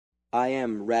I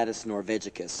am Rattus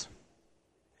Norvegicus.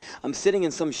 I'm sitting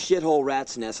in some shithole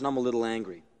rat's nest and I'm a little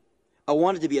angry. I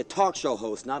wanted to be a talk show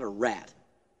host, not a rat.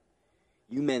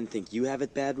 You men think you have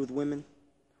it bad with women?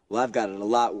 Well, I've got it a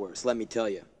lot worse, let me tell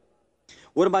you.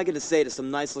 What am I going to say to some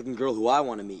nice-looking girl who I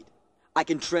want to meet? I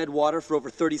can tread water for over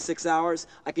 36 hours.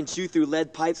 I can chew through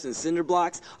lead pipes and cinder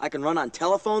blocks. I can run on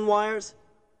telephone wires.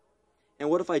 And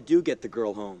what if I do get the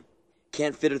girl home?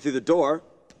 Can't fit her through the door.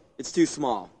 It's too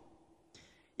small.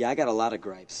 Yeah, I got a lot of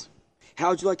gripes. How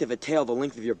would you like to have a tail the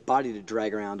length of your body to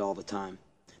drag around all the time?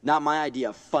 Not my idea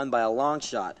of fun by a long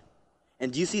shot.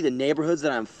 And do you see the neighborhoods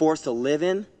that I'm forced to live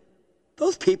in?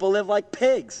 Those people live like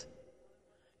pigs.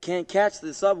 Can't catch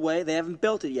the subway, they haven't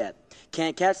built it yet.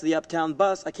 Can't catch the uptown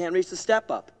bus, I can't reach the step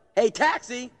up. Hey,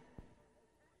 taxi!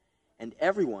 And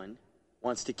everyone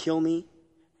wants to kill me,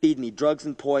 feed me drugs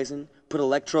and poison, put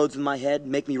electrodes in my head,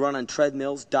 make me run on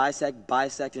treadmills, dissect,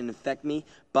 bisect, and infect me,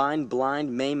 bind,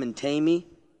 blind, maim, and tame me.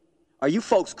 Are you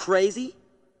folks crazy?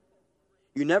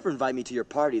 You never invite me to your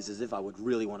parties as if I would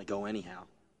really want to go anyhow.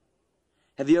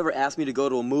 Have you ever asked me to go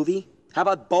to a movie? How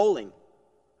about bowling?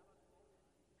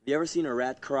 Have you ever seen a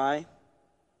rat cry?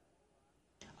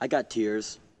 I got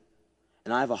tears,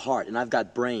 and I have a heart, and I've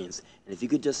got brains, and if you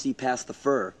could just see past the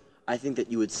fur, I think that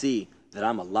you would see that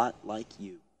I'm a lot like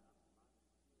you.